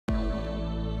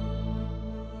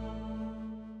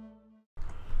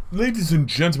Ladies and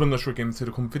gentlemen, let's Games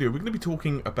into the video. We're going to be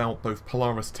talking about both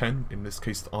Polaris 10, in this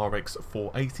case the RX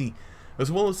 480, as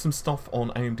well as some stuff on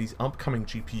AMD's upcoming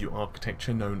GPU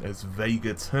architecture known as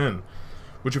Vega 10,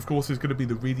 which of course is going to be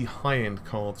the really high-end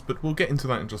cards, but we'll get into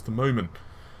that in just a moment.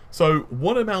 So,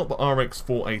 what about the RX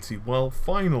 480? Well,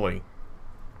 finally,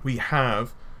 we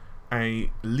have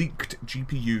a leaked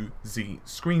GPU Z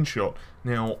screenshot.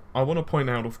 Now, I want to point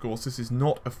out, of course, this is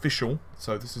not official,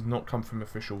 so this has not come from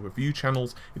official review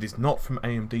channels, it is not from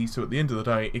AMD, so at the end of the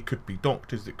day, it could be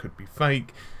doctors, it could be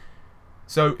fake.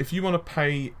 So, if you want to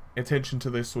pay attention to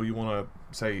this, or you want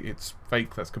to say it's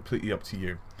fake, that's completely up to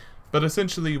you. But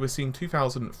essentially, we're seeing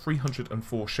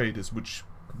 2,304 shaders, which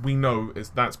we know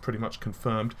is that's pretty much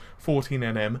confirmed.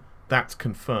 14nm, that's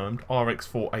confirmed. RX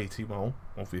 480, well,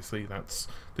 obviously that's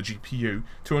the GPU.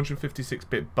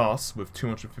 256-bit bus with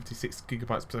 256GB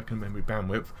per second memory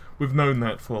bandwidth. We've known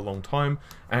that for a long time,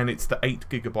 and it's the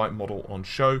 8GB model on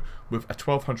show with a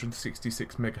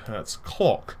 1266 MHz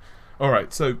clock.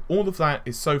 Alright, so all of that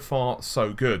is so far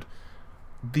so good.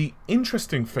 The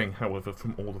interesting thing, however,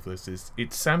 from all of this is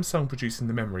it's Samsung producing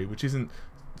the memory, which isn't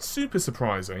super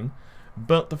surprising.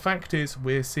 But the fact is,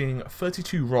 we're seeing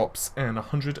 32 ROPs and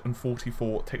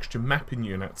 144 texture mapping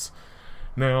units.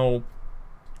 Now,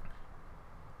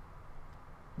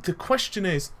 the question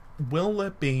is, will there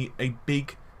be a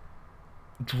big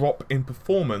drop in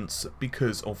performance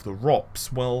because of the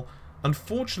ROPs? Well,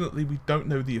 unfortunately, we don't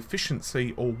know the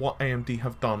efficiency or what AMD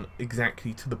have done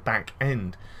exactly to the back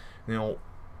end. Now,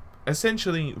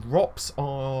 essentially, ROPs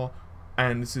are,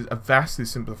 and this is a vastly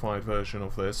simplified version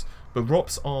of this, but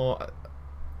ROPs are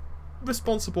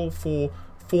responsible for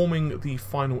forming the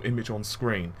final image on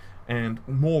screen, and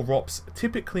more ROPs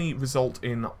typically result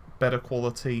in better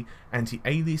quality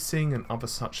anti-aliasing and other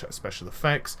such special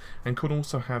effects, and could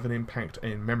also have an impact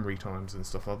in memory times and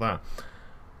stuff like that.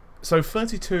 So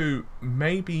 32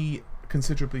 may be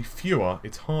considerably fewer,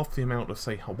 it's half the amount of,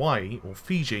 say, Hawaii or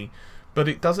Fiji, but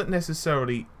it doesn't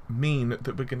necessarily mean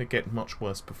that we're going to get much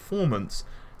worse performance,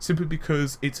 simply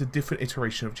because it's a different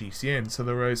iteration of GCN, so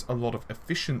there is a lot of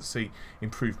efficiency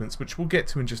improvements, which we'll get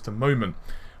to in just a moment.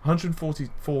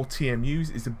 144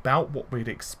 TMUs is about what we'd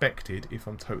expected, if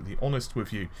I'm totally honest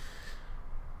with you.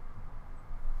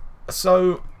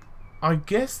 So, I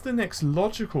guess the next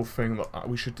logical thing that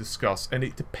we should discuss, and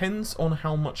it depends on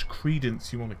how much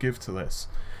credence you want to give to this,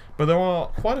 but there are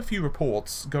quite a few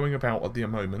reports going about at the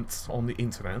moment on the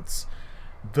internets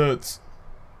that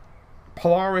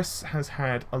Polaris has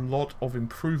had a lot of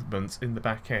improvements in the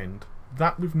back end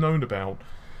that we've known about,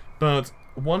 but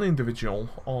one individual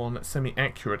on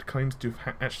Semi-Accurate claims to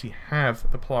actually have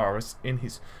the Polaris in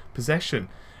his possession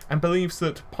and believes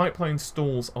that pipeline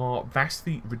stalls are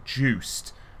vastly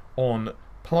reduced on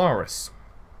Polaris.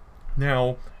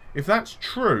 Now, if that's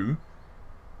true,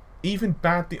 even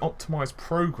badly optimized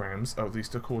programs, at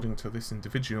least according to this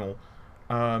individual,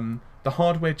 the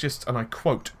hardware just, and I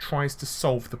quote, tries to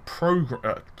solve the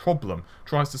problem,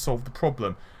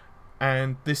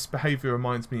 and this behavior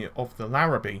reminds me of the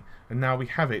Larrabee, and now we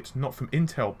have it, not from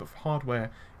Intel, but hardware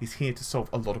is here to solve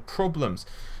a lot of problems.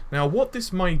 Now, what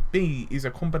this might be is a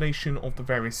combination of the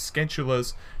various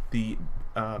schedulers, the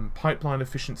pipeline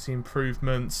efficiency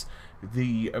improvements,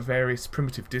 the various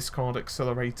primitive discard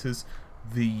accelerators,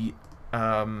 the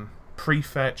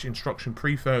prefetch, instruction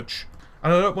prefetch.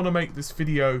 And I don't want to make this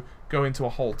video go into a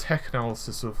whole tech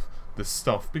analysis of this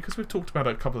stuff, because we've talked about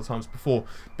it a couple of times before,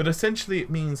 but essentially it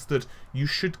means that you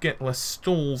should get less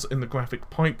stalls in the graphic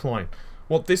pipeline.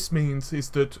 What this means is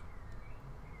that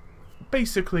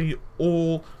basically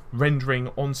all rendering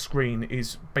on screen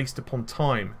is based upon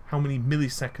time, how many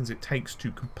milliseconds it takes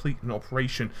to complete an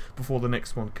operation before the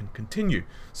next one can continue.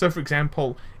 So for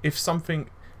example, if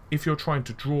you're trying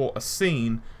to draw a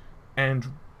scene and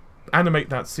animate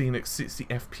that scene at 60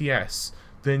 FPS,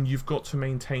 then you've got to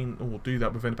maintain or do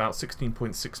that within about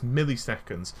 16.6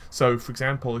 milliseconds. So, for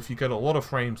example, if you get a lot of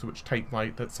frames which take,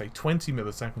 like, let's say 20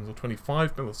 milliseconds or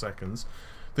 25 milliseconds,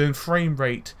 then frame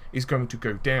rate is going to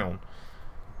go down.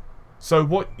 So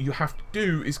what you have to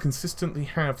do is consistently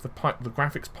have the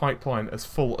graphics pipeline as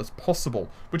full as possible,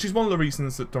 which is one of the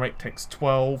reasons that DirectX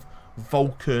 12,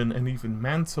 Vulkan, and even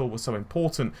Mantle were so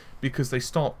important, because they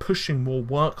start pushing more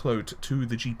workload to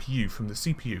the GPU from the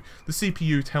CPU. The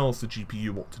CPU tells the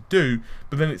GPU what to do,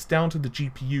 but then it's down to the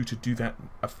GPU to do that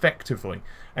effectively,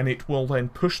 and it will then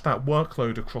push that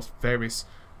workload across various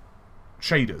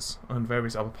shaders and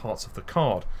various other parts of the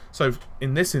card. So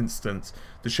in this instance,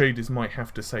 the shaders might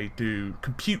have to, say, do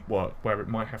compute work, where it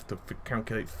might have to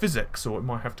calculate physics, or it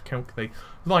might have to calculate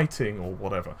lighting or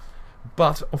whatever.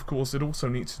 But, of course, it also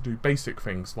needs to do basic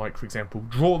things, like, for example,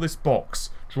 draw this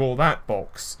box, draw that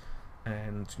box,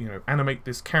 and, you know, animate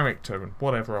this character, and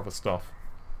whatever other stuff.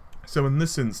 So in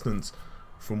this instance,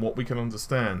 from what we can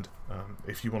understand,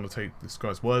 if you want to take this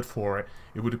guy's word for it,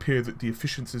 it would appear that the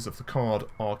efficiencies of the card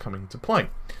are coming to play.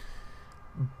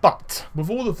 But,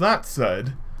 with all of that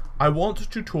said, I want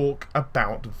to talk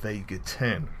about Vega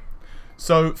 10.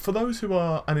 So, for those who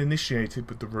are uninitiated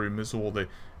with the rumours or the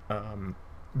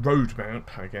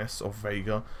roadmap, I guess, of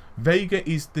Vega, Vega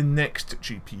is the next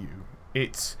GPU.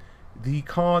 It's the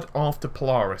card after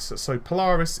Polaris. So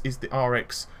Polaris is the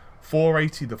RX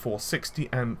 480, the 460,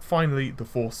 and finally the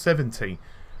 470.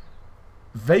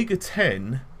 Vega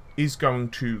 10 is going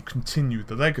to continue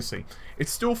the legacy.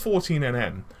 It's still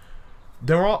 14nm.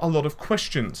 There are a lot of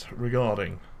questions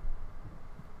regarding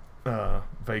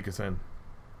Vega 10.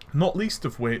 Not least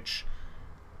of which,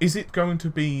 is it going to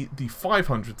be the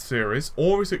 500 series,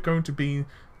 or is it going to be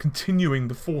continuing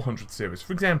the 400 series?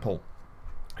 For example,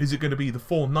 is it going to be the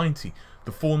 490,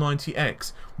 the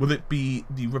 490X? Will it be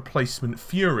the replacement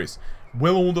Furies?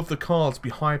 Will all of the cards be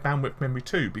high bandwidth memory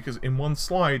too? Because in one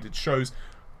slide it shows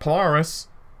Polaris,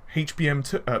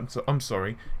 HBM2. I'm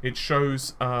sorry, it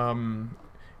shows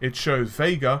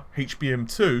Vega,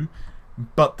 HBM2.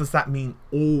 But does that mean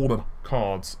all the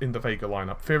cards in the Vega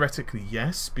lineup? Theoretically,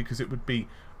 yes, because it would be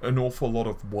an awful lot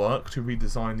of work to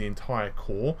redesign the entire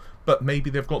core, but maybe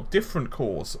they've got different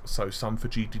cores, so some for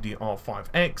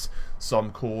GDDR5X,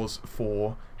 some cores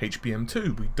for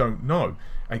HBM2, we don't know.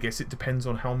 I guess it depends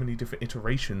on how many different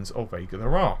iterations of Vega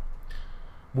there are.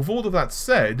 With all of that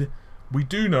said, we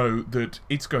do know that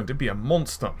it's going to be a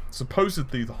monster.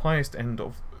 Supposedly the highest end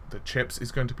of the chips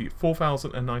is going to be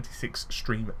 4096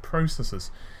 stream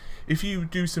processors. If you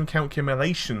do some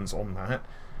calculations on that,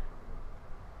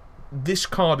 this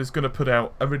card is going to put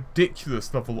out a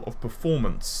ridiculous level of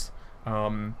performance,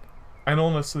 and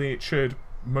honestly it should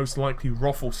most likely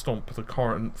ruffle stomp the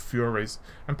current Furies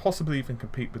and possibly even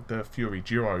compete with the Fury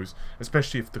Duos,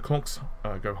 especially if the clocks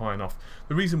go high enough.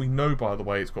 The reason we know, by the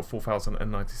way, it's got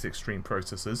 4096 stream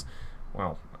processors,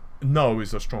 well, no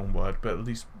is a strong word, but at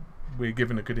least we're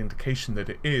given a good indication that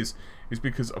it is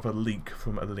because of a leak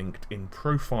from a LinkedIn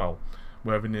profile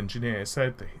where an engineer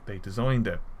said they designed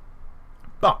it.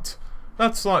 But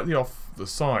that's slightly off the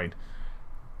side.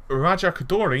 Raja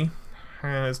Koduri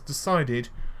has decided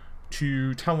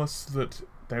to tell us that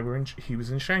he was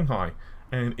in Shanghai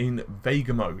and in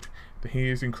Vega mode. He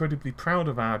is incredibly proud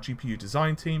of our GPU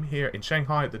design team here in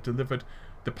Shanghai that delivered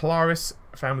the Polaris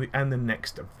family and the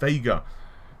next Vega.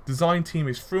 Design team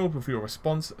is thrilled with your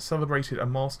response, celebrated a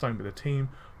milestone with the team,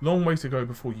 long way to go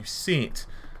before you see it.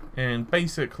 And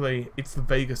basically it's the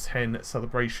Vega 10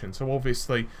 celebration, so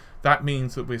obviously that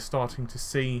means that we're starting to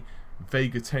see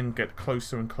Vega 10 get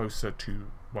closer and closer to,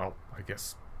 well, I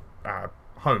guess,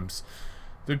 homes.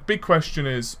 The big question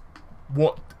is,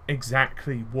 what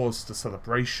exactly was the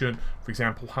celebration? For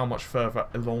example, how much further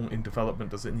along in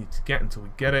development does it need to get until we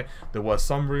get it? There were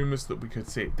some rumours that we could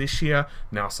see it this year.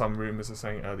 Now some rumours are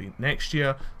saying early next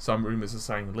year. Some rumours are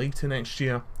saying later next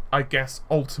year. I guess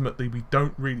ultimately we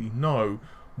don't really know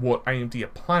what AMD are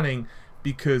planning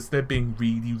because they're being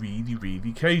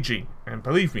really cagey. And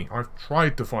believe me, I've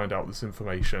tried to find out this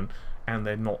information and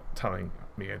they're not telling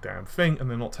me a damn thing, and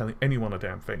they're not telling anyone a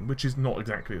damn thing, which is not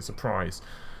exactly a surprise.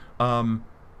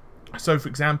 So for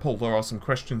example, there are some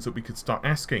questions that we could start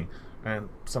asking, and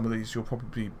some of these you'll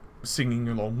probably be singing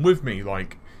along with me,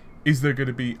 like, is there going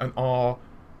to be an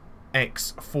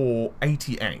RX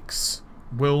 480X?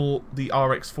 Will the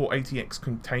RX 480X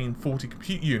contain 40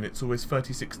 compute units, or is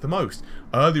 36 the most?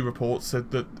 Early reports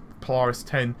said that Polaris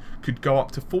 10 could go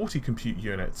up to 40 compute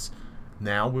units.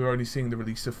 Now we're only seeing the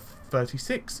release of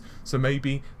 36, so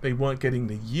maybe they weren't getting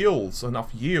the yields,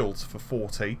 enough yields for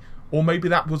 40, or maybe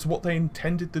that was what they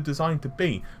intended the design to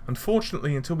be.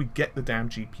 Unfortunately, until we get the damn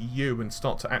GPU and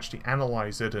start to actually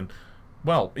analyze it, and,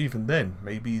 well, even then,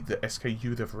 maybe the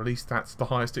SKU they've released, that's the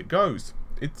highest it goes.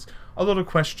 It's a lot of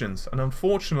questions, and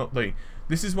unfortunately,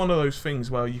 this is one of those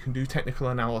things where you can do technical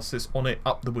analysis on it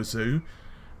up the wazoo,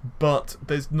 but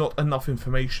there's not enough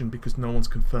information because no one's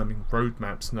confirming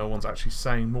roadmaps, no one's actually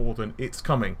saying more than it's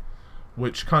coming,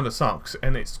 which kind of sucks.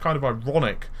 And it's kind of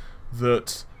ironic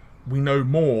that we know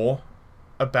more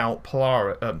about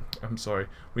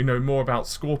we know more about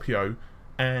Scorpio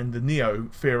and the Neo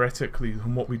theoretically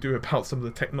than what we do about some of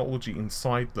the technology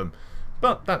inside them.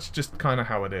 But that's just kind of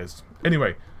how it is.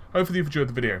 Anyway, hopefully you've enjoyed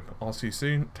the video. I'll see you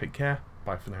soon. Take care.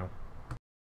 Bye for now.